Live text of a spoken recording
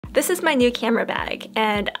This is my new camera bag,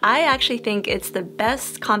 and I actually think it's the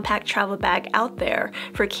best compact travel bag out there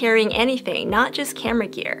for carrying anything, not just camera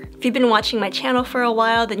gear. If you've been watching my channel for a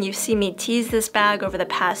while, then you've seen me tease this bag over the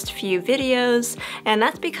past few videos, and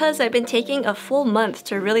that's because I've been taking a full month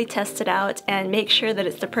to really test it out and make sure that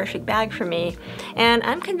it's the perfect bag for me, and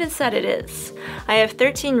I'm convinced that it is. I have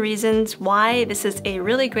 13 reasons why this is a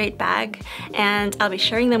really great bag, and I'll be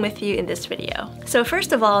sharing them with you in this video. So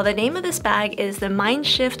first of all, the name of this bag is the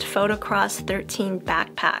Mindshift Photocross 13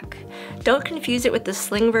 backpack. Don't confuse it with the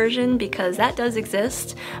sling version because that does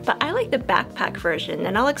exist, but I like the backpack version,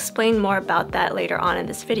 and I'll explain more about that later on in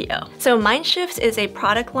this video. So Mindshift is a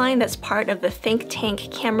product line that's part of the Think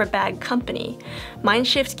Tank camera bag company.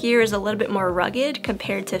 Mindshift gear is a little bit more rugged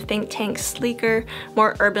compared to Think Tank's sleeker,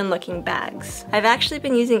 more urban looking bags. I've actually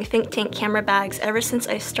been using Think Tank camera bags ever since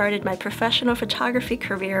I started my professional photography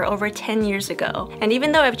career over 10 years ago. And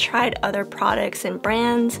even though I've tried other products and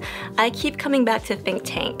brands, I keep coming back to Think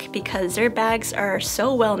Tank because their bags are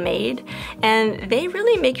so well made and they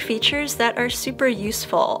really make features that are super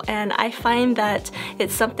useful, and I find that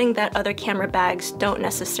it's something that other camera bags don't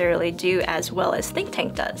necessarily do as well as Think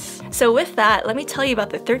Tank does. So with that, let me tell you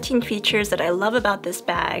about the 13 features that I love about this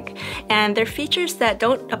bag, and they're features that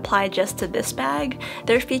don't apply just to this bag,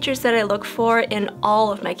 they're features that I look for in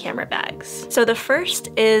all of my camera bags. So the first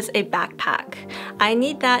is a backpack. I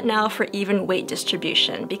need that now for even weight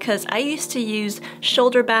distribution because I used to use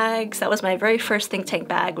shoulder bags. That was my very first Think Tank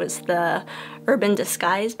bag, was the Urban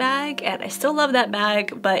Disguise bag, and I still love that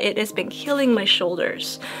bag, but it has been killing my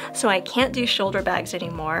shoulders, so I can't do shoulder bags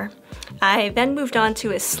anymore. I then moved on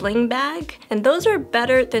to a sling bag, and those are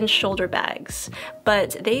better than shoulder bags,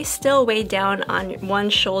 but they still weigh down on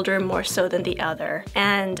one shoulder more so than the other.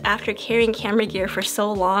 And after carrying camera gear for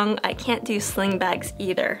so long, I can't do sling bags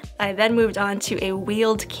either. I then moved on to a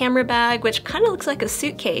wheeled camera bag, which kind of looks like a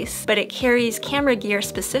suitcase, but it carries camera gear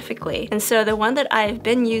specifically. And so the one that I've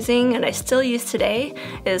been using and I still use today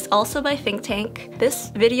is also by Think Tank. This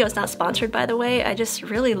video is not sponsored, by the way. I just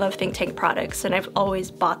really love Think Tank products and I've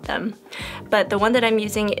always bought them. But the one that I'm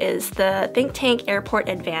using is the Think Tank Airport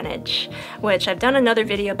Advantage, which I've done another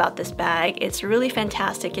video about this bag. It's really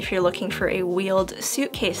fantastic if you're looking for a wheeled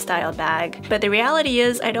suitcase style bag. But the reality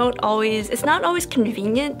is it's not always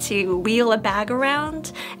convenient to wheel a bag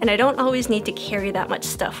around, and I don't always need to carry that much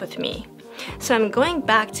stuff with me. So I'm going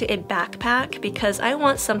back to a backpack because I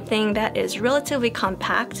want something that is relatively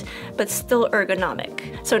compact but still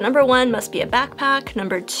ergonomic. So number one must be a backpack.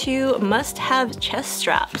 Number two must have chest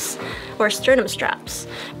straps or sternum straps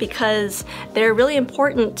because they're really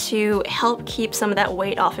important to help keep some of that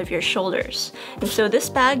weight off of your shoulders. And so this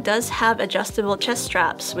bag does have adjustable chest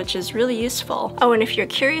straps, which is really useful. Oh, and if you're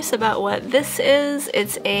curious about what this is,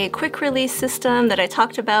 it's a quick release system that I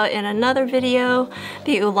talked about in another video,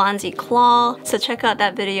 the Ulanzi Claw. So check out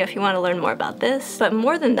that video if you want to learn more about this. But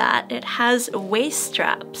more than that, it has waist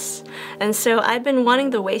straps. And so I've been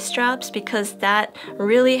wanting the waist straps because that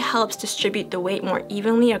really helps distribute the weight more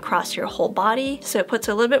evenly across your whole body. So it puts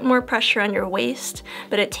a little bit more pressure on your waist,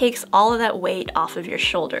 but it takes all of that weight off of your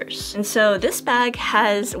shoulders. And so this bag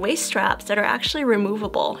has waist straps that are actually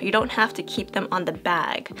removable. You don't have to keep them on the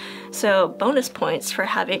bag. So bonus points for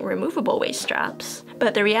having removable waist straps.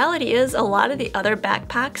 But the reality is a lot of the other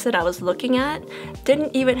backpacks that I was looking at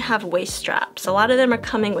didn't even have waist straps. A lot of them are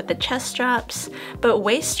coming with the chest straps, but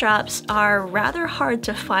waist straps are rather hard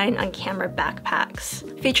to find on camera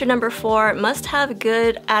backpacks. Feature number 4 must have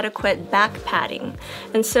good, adequate back padding.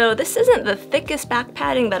 And so this isn't the thickest back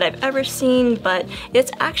padding that I've ever seen, but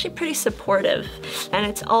it's actually pretty supportive. And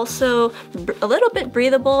it's also a little bit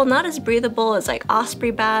breathable, not as breathable as like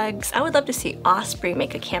Osprey bags. I would love to see Osprey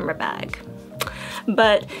make a camera bag.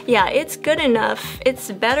 But yeah, it's good enough.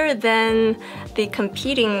 It's better than the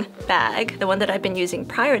competing bag, the one that I've been using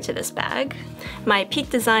prior to this bag, my Peak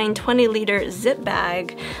Design 20-liter zip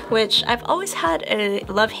bag, which I've always had a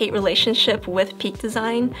love-hate relationship with Peak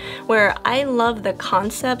Design, where I love the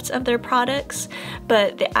concepts of their products,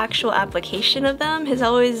 but the actual application of them has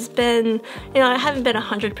always been, I haven't been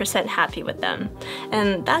 100% happy with them.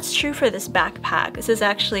 And that's true for this backpack. This is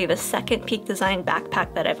actually the second Peak Design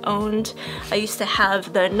backpack that I've owned. I used to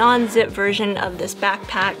have the non-zip version of this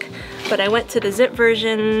backpack, but I went to the zip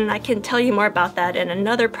version. I can tell you more about that in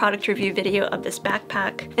another product review video of this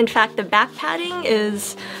backpack. In fact, the back padding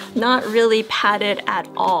is not really padded at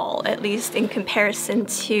all, at least in comparison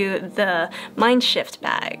to the Mindshift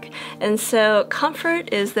bag. And so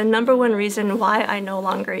comfort is the #1 reason why I no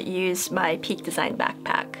longer use my Peak Design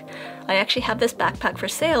backpack. I actually have this backpack for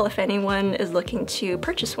sale if anyone is looking to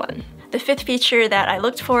purchase one. The fifth feature that I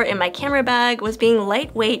looked for in my camera bag was being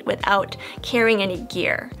lightweight without carrying any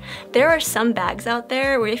gear. There are some bags out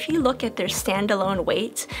there where if you look at their standalone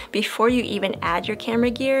weight before you even add your camera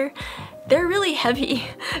gear, they're really heavy,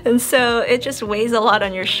 and so it just weighs a lot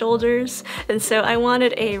on your shoulders, and so I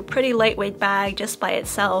wanted a pretty lightweight bag just by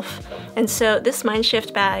itself. And so this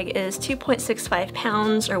Mindshift bag is 2.65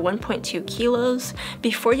 pounds or 1.2 kilos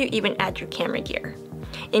before you even add your camera gear.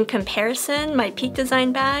 In comparison, my Peak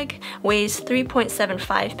Design bag weighs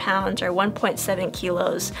 3.75 pounds or 1.7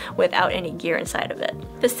 kilos without any gear inside of it.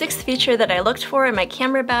 The sixth feature that I looked for in my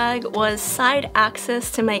camera bag was side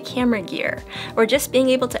access to my camera gear, or just being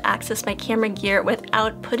able to access my camera gear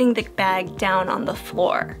without putting the bag down on the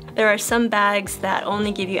floor. There are some bags that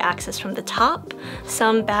only give you access from the top,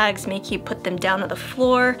 some bags make you put them down on the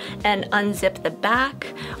floor and unzip the back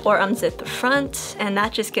or unzip the front, and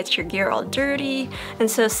that just gets your gear all dirty. And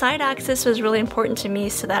so side access was really important to me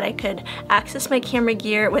so that I could access my camera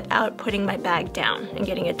gear without putting my bag down and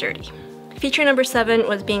getting it dirty. Feature number 7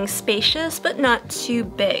 was being spacious but not too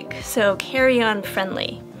big, so carry-on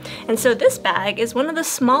friendly. And so this bag is one of the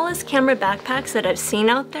smallest camera backpacks that I've seen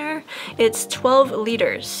out there. It's 12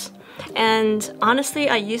 liters. And honestly,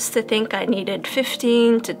 I used to think I needed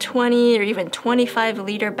 15 to 20 or even 25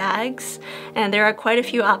 liter bags, and there are quite a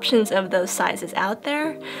few options of those sizes out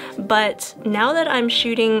there. But now that I'm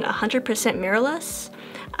shooting 100% mirrorless,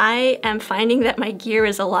 I am finding that my gear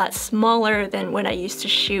is a lot smaller than when I used to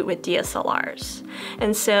shoot with DSLRs.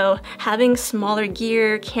 And so having smaller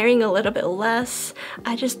gear, carrying a little bit less,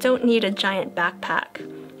 I just don't need a giant backpack.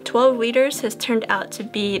 12 liters has turned out to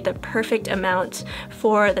be the perfect amount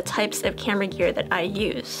for the types of camera gear that I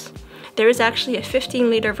use. There is actually a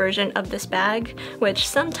 15-liter version of this bag, which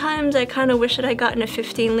sometimes I kind of wish that I'd gotten a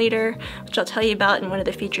 15-liter, which I'll tell you about in one of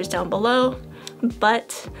the features down below.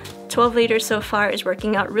 But 12 liters so far is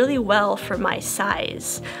working out really well for my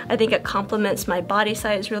size. I think it complements my body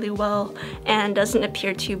size really well and doesn't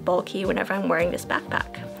appear too bulky whenever I'm wearing this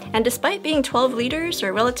backpack. And despite being 12 liters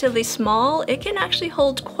or relatively small, it can actually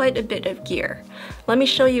hold quite a bit of gear. Let me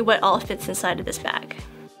show you what all fits inside of this bag.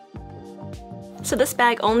 So this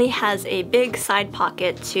bag only has a big side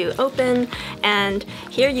pocket to open, and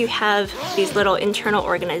here you have these little internal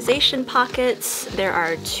organization pockets. There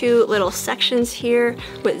are 2 little sections here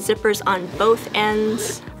with zippers on both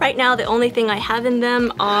ends. Right now the only thing I have in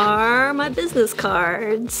them are my business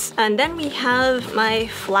cards. And then we have my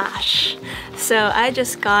flash. So I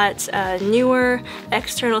just got newer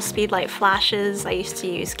external speedlight flashes. I used to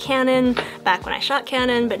use Canon back when I shot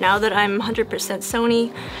Canon, but now that I'm 100%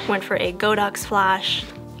 Sony, went for a Godox flash.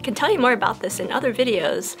 I can tell you more about this in other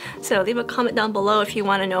videos, so leave a comment down below if you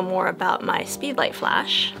want to know more about my speedlight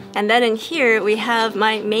flash. And then in here we have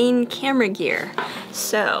my main camera gear.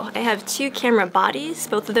 So I have 2 camera bodies.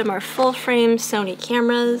 Both of them are full frame Sony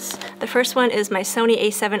cameras. The first one is my Sony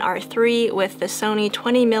a7R III with the Sony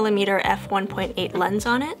 20mm f1.8 lens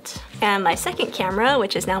on it. And my second camera,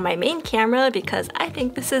 which is now my main camera because I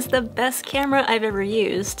think this is the best camera I've ever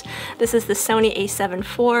used. This is the Sony a7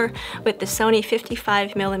 IV with the Sony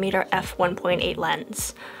 55mm f1.8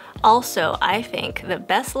 lens. Also, I think the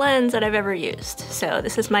best lens that I've ever used. So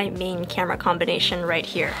this is my main camera combination right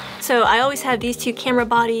here. So I always have these 2 camera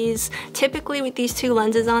bodies, typically with these 2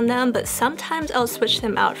 lenses on them, but sometimes I'll switch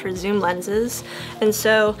them out for zoom lenses. And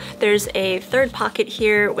so there's a third pocket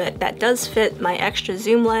here that does fit my extra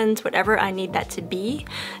zoom lens, whatever I need that to be.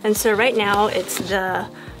 And so right now it's the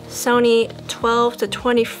Sony 12 to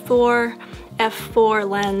 24 f4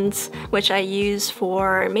 lens, which I use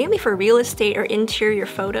mainly for real estate or interior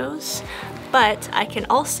photos, but I can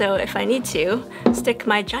also, if I need to, stick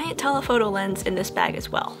my giant telephoto lens in this bag as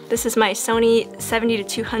well. This is my Sony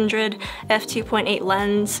 70-200 f2.8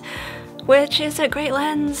 lens, which is a great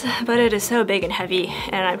lens, but it is so big and heavy,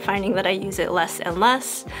 and I'm finding that I use it less and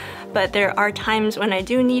less. But there are times when I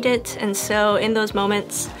do need it, and so in those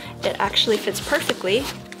moments, it actually fits perfectly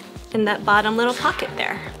in that bottom little pocket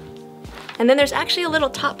there. And then there's actually a little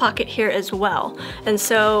top pocket here as well. And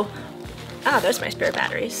so, there's my spare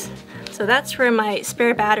batteries. So that's where my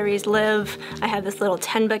spare batteries live. I have this little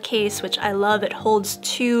Tenba case, which I love. It holds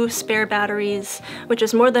 2 spare batteries, which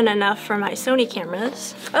is more than enough for my Sony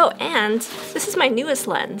cameras. Oh, and this is my newest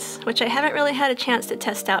lens, which I haven't really had a chance to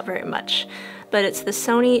test out very much. But it's the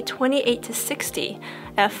Sony 28-60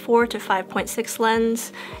 f4 to 5.6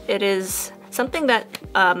 lens. It is something that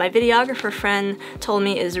my videographer friend told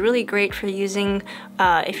me is really great for using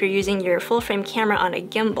if you're using your full frame camera on a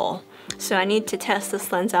gimbal. So I need to test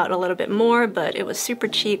this lens out a little bit more, but it was super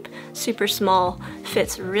cheap, super small,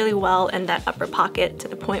 fits really well in that upper pocket to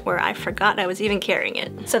the point where I forgot I was even carrying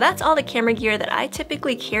it. So that's all the camera gear that I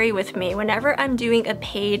typically carry with me whenever I'm doing a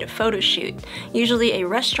paid photo shoot, usually a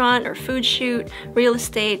restaurant or food shoot, real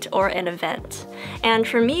estate, or an event. And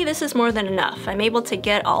for me, this is more than enough. I'm able to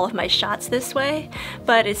get all of my shots this way,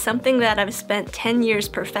 but it's something that I've spent 10 years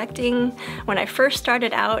perfecting. When I first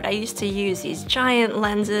started out, I used to use these giant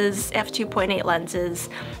lenses, f2.8 lenses,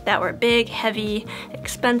 that were big, heavy,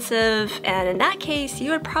 expensive, and in that case,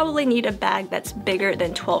 you would probably need a bag that's bigger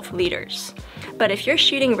than 12 liters. But if you're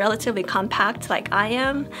shooting relatively compact like I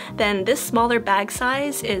am, then this smaller bag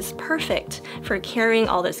size is perfect for carrying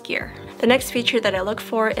all this gear. The next feature that I look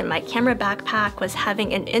for in my camera backpack was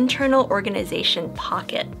having an internal organization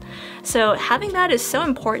pocket. So having that is so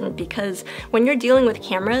important because when you're dealing with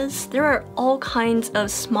cameras, there are all kinds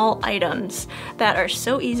of small items that are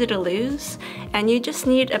so easy to lose, and you just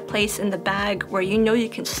need a place in the bag where you know you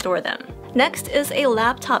can store them. Next is a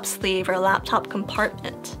laptop sleeve or laptop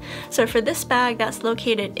compartment. So for this bag, that's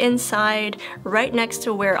located inside, right next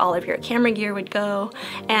to where all of your camera gear would go.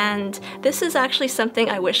 And this is actually something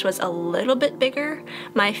I wish was a little bit bigger.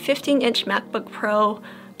 My 15-inch MacBook Pro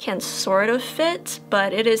can sort of fit,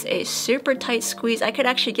 but it is a super tight squeeze. I could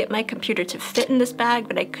actually get my computer to fit in this bag,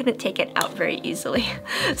 but I couldn't take it out very easily.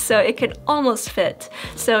 So it could almost fit.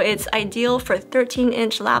 So it's ideal for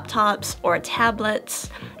 13-inch laptops or tablets,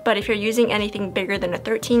 but if you're using anything bigger than a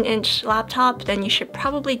 13-inch laptop, then you should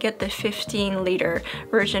probably get the 15-liter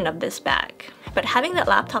version of this bag. But having that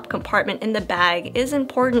laptop compartment in the bag is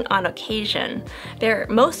important on occasion.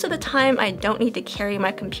 Most of the time I don't need to carry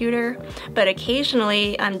my computer, but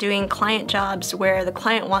occasionally I'm doing client jobs where the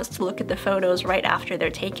client wants to look at the photos right after they're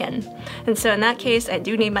taken. And so in that case, I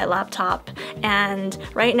do need my laptop, and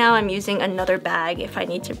right now I'm using another bag if I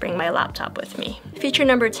need to bring my laptop with me. Feature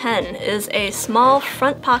number 10 is a small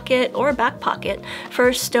front pocket or back pocket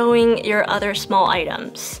for stowing your other small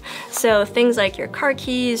items. So things like your car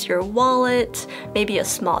keys, your wallet, maybe a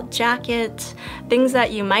small jacket, things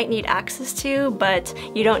that you might need access to, but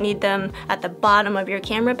you don't need them at the bottom of your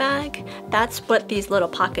camera bag. That's what these little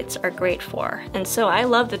pockets are great for. And so I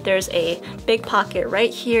love that there's a big pocket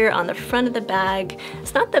right here on the front of the bag.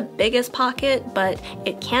 It's not the biggest pocket, but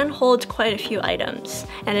it can hold quite a few items,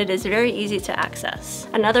 and it is very easy to access.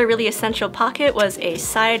 Another really essential pocket was a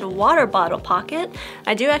side water bottle pocket.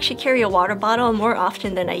 I do actually carry a water bottle more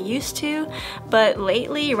often than I used to, but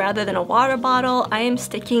lately, rather than a water bottle, I am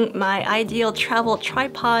sticking my ideal travel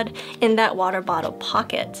tripod in that water bottle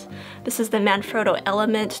pocket. This is the Manfrotto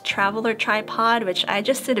Element Traveler Tripod, which I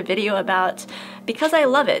just did a video about because I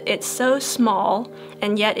love it. It's so small,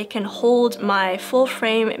 and yet it can hold my full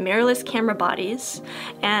frame mirrorless camera bodies,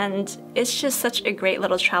 and it's just such a great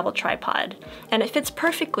little travel tripod. And it fits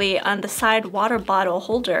perfectly on the side water bottle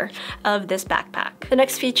holder of this backpack. The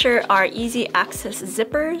next feature are easy access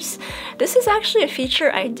zippers. This is actually a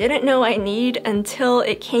feature I didn't know I need until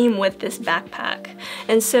it came with this backpack.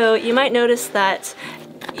 And so you might notice that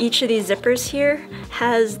each of these zippers here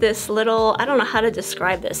has this little, I don't know how to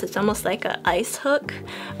describe this, it's almost like an ice hook,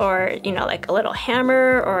 or like a little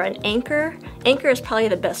hammer or an anchor. Anchor is probably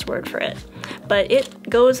the best word for it. But it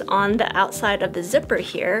goes on the outside of the zipper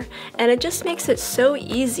here, and it just makes it so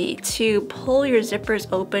easy to pull your zippers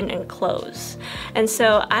open and close. And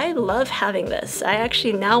so I love having this. I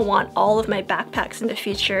actually now want all of my backpacks in the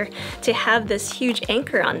future to have this huge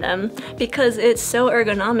anchor on them because it's so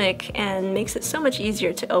ergonomic and makes it so much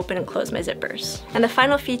easier to open and close my zippers. And the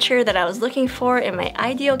final feature that I was looking for in my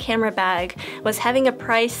ideal camera bag was having a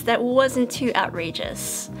price that wasn't too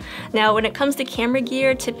outrageous. Now, when it comes to camera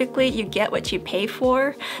gear, typically you get what you pay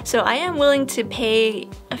for, so I am willing to pay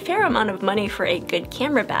a fair amount of money for a good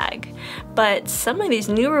camera bag, but some of these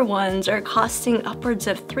newer ones are costing upwards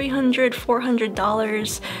of $300,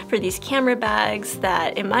 $400 for these camera bags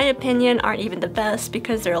that, in my opinion, aren't even the best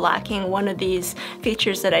because they're lacking one of these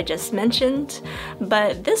features that I just mentioned.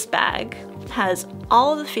 But this bag has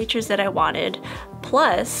all the features that I wanted,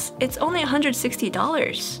 plus it's only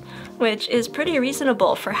 $160. Which is pretty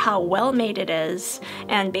reasonable for how well made it is,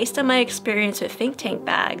 and based on my experience with think tank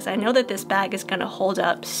bags, I know that this bag is going to hold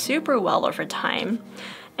up super well over time.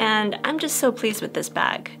 And I'm just so pleased with this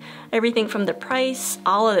bag. Everything from the price,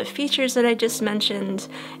 all of the features that I just mentioned,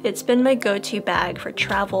 it's been my go-to bag for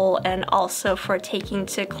travel and also for taking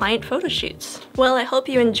to client photo shoots. Well, I hope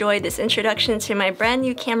you enjoyed this introduction to my brand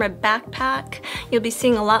new camera backpack. You'll be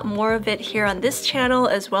seeing a lot more of it here on this channel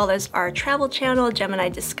as well as our travel channel, Gemini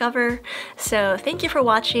Discover. So thank you for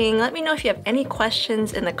watching. Let me know if you have any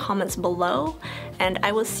questions in the comments below, and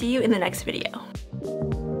I will see you in the next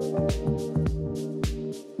video.